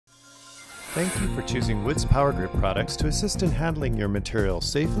Thank you for choosing Wood's Powr-Grip products to assist in handling your material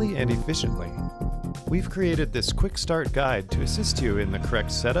safely and efficiently. We've created this quick start guide to assist you in the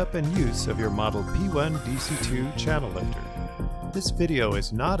correct setup and use of your model P1-DC2 channel lifter. This video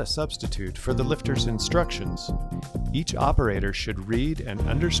is not a substitute for the lifter's instructions. Each operator should read and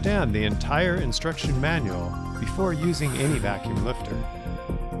understand the entire instruction manual before using any vacuum lifter.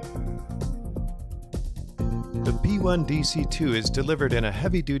 The P1-DC2 is delivered in a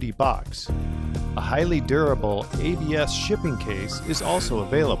heavy-duty box. A highly durable ABS shipping case is also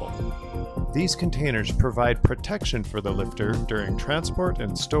available. These containers provide protection for the lifter during transport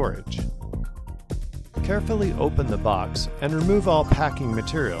and storage. Carefully open the box and remove all packing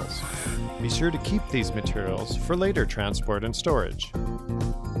materials. Be sure to keep these materials for later transport and storage.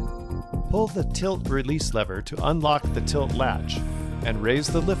 Pull the tilt release lever to unlock the tilt latch and raise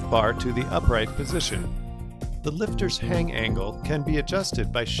the lift bar to the upright position. The lifter's hang angle can be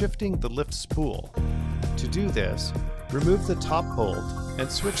adjusted by shifting the lift spool. To do this, remove the top bolt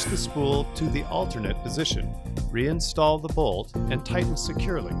and switch the spool to the alternate position. Reinstall the bolt and tighten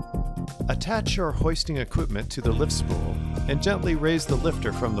securely. Attach your hoisting equipment to the lift spool and gently raise the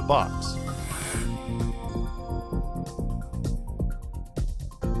lifter from the box.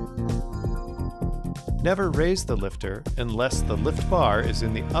 Never raise the lifter unless the lift bar is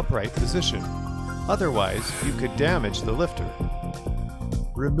in the upright position. Otherwise, you could damage the lifter.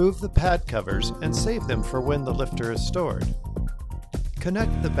 Remove the pad covers and save them for when the lifter is stored.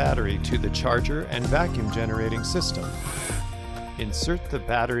 Connect the battery to the charger and vacuum generating system. Insert the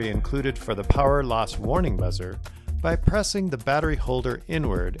battery included for the power loss warning buzzer by pressing the battery holder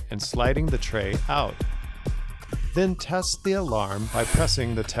inward and sliding the tray out. Then test the alarm by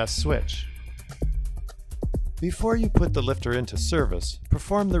pressing the test switch. Before you put the lifter into service,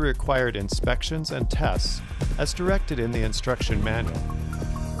 perform the required inspections and tests as directed in the instruction manual.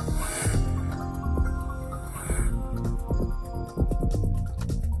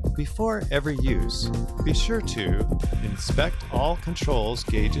 Before every use, be sure to inspect all controls,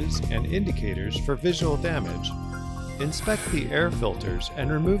 gauges, and indicators for visual damage. Inspect the air filters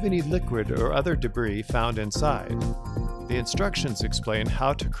and remove any liquid or other debris found inside. The instructions explain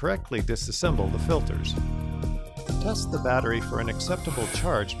how to correctly disassemble the filters. Test the battery for an acceptable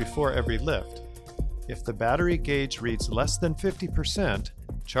charge before every lift. If the battery gauge reads less than 50%,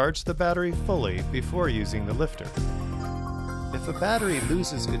 charge the battery fully before using the lifter. If a battery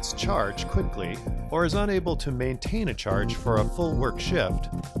loses its charge quickly or is unable to maintain a charge for a full work shift,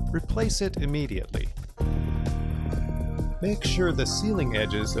 replace it immediately. Make sure the sealing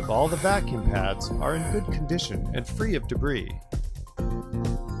edges of all the vacuum pads are in good condition and free of debris.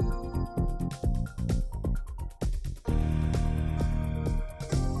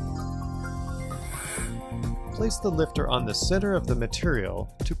 Place the lifter on the center of the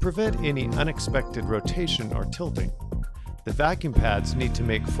material to prevent any unexpected rotation or tilting. The vacuum pads need to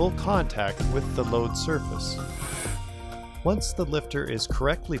make full contact with the load surface. Once the lifter is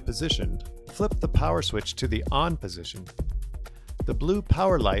correctly positioned, flip the power switch to the on position. The blue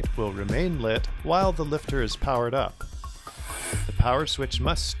power light will remain lit while the lifter is powered up. The power switch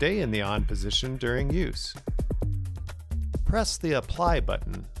must stay in the on position during use. Press the apply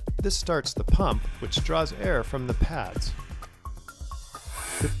button. This starts the pump, which draws air from the pads.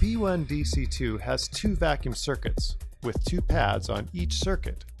 The P1-DC2 has two vacuum circuits, with two pads on each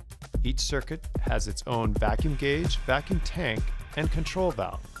circuit. Each circuit has its own vacuum gauge, vacuum tank, and control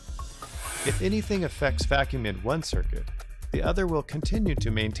valve. If anything affects vacuum in one circuit, the other will continue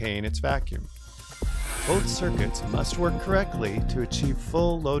to maintain its vacuum. Both circuits must work correctly to achieve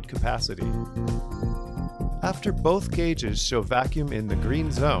full load capacity. After both gauges show vacuum in the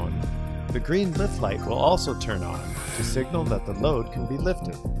green zone, the green lift light will also turn on to signal that the load can be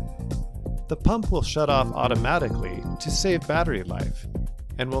lifted. The pump will shut off automatically to save battery life,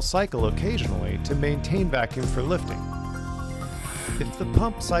 and will cycle occasionally to maintain vacuum for lifting. If the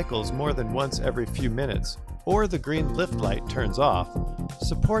pump cycles more than once every few minutes, or the green lift light turns off,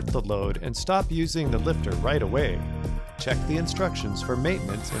 support the load and stop using the lifter right away. Check the instructions for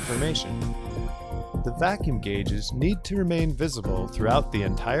maintenance information. The vacuum gauges need to remain visible throughout the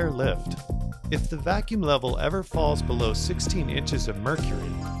entire lift. If the vacuum level ever falls below 16 inches of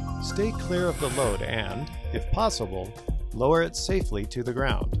mercury, stay clear of the load and, if possible, lower it safely to the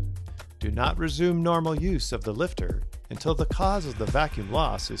ground. Do not resume normal use of the lifter until the cause of the vacuum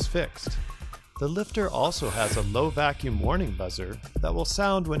loss is fixed. The lifter also has a low vacuum warning buzzer that will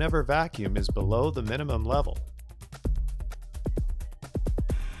sound whenever vacuum is below the minimum level.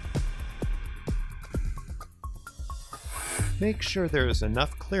 Make sure there is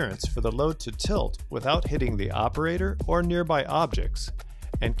enough clearance for the load to tilt without hitting the operator or nearby objects,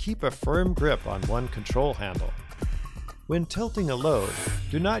 and keep a firm grip on one control handle. When tilting a load,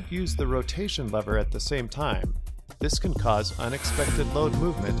 do not use the rotation lever at the same time. This can cause unexpected load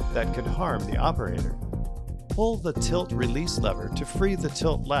movement that could harm the operator. Pull the tilt release lever to free the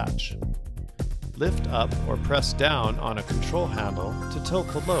tilt latch. Lift up or press down on a control handle to tilt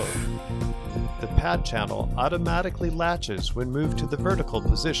the load. The pad channel automatically latches when moved to the vertical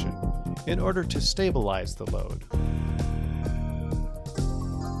position in order to stabilize the load.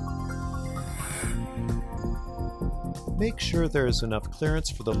 Make sure there is enough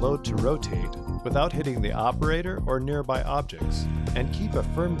clearance for the load to rotate without hitting the operator or nearby objects, and keep a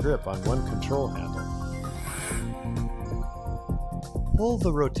firm grip on one control handle. Pull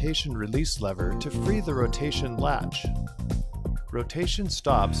the rotation release lever to free the rotation latch. Rotation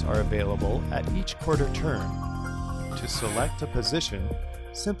stops are available at each quarter turn. To select a position,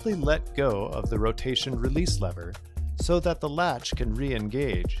 simply let go of the rotation release lever so that the latch can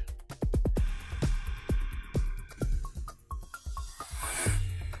re-engage.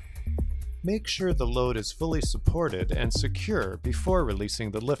 Make sure the load is fully supported and secure before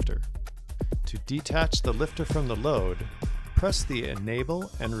releasing the lifter. To detach the lifter from the load, press the enable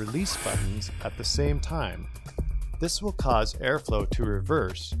and release buttons at the same time. This will cause airflow to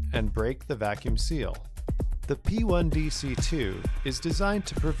reverse and break the vacuum seal. The P1-DC2 is designed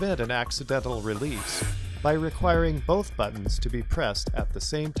to prevent an accidental release by requiring both buttons to be pressed at the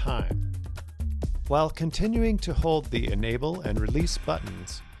same time. While continuing to hold the enable and release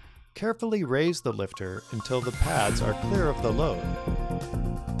buttons, carefully raise the lifter until the pads are clear of the load.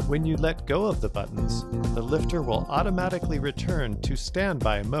 When you let go of the buttons, the lifter will automatically return to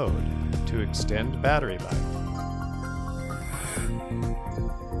standby mode to extend battery life.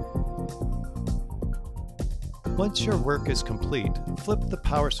 Once your work is complete, flip the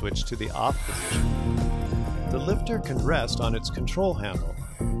power switch to the off position. The lifter can rest on its control handle.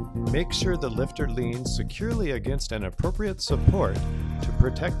 Make sure the lifter leans securely against an appropriate support to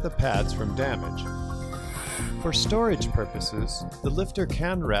protect the pads from damage. For storage purposes, the lifter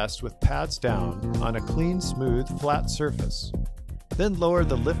can rest with pads down on a clean, smooth, flat surface. Then lower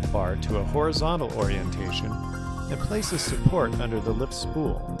the lift bar to a horizontal orientation and place a support under the lift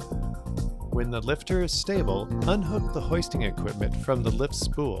spool. When the lifter is stable, unhook the hoisting equipment from the lift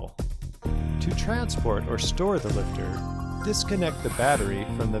spool. To transport or store the lifter, disconnect the battery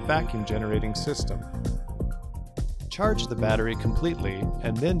from the vacuum generating system. Charge the battery completely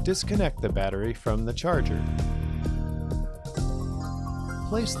and then disconnect the battery from the charger.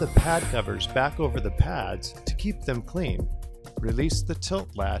 Place the pad covers back over the pads to keep them clean. Release the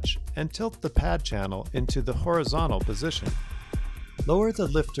tilt latch and tilt the pad channel into the horizontal position. Lower the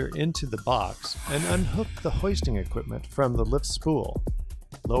lifter into the box and unhook the hoisting equipment from the lift spool.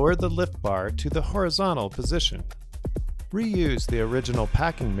 Lower the lift bar to the horizontal position. Reuse the original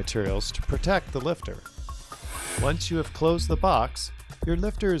packing materials to protect the lifter. Once you have closed the box, your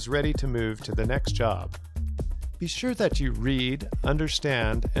lifter is ready to move to the next job. Be sure that you read,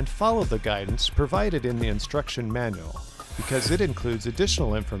 understand, and follow the guidance provided in the instruction manual, because it includes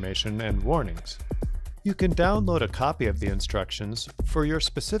additional information and warnings. You can download a copy of the instructions for your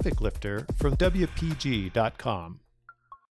specific lifter from wpg.com.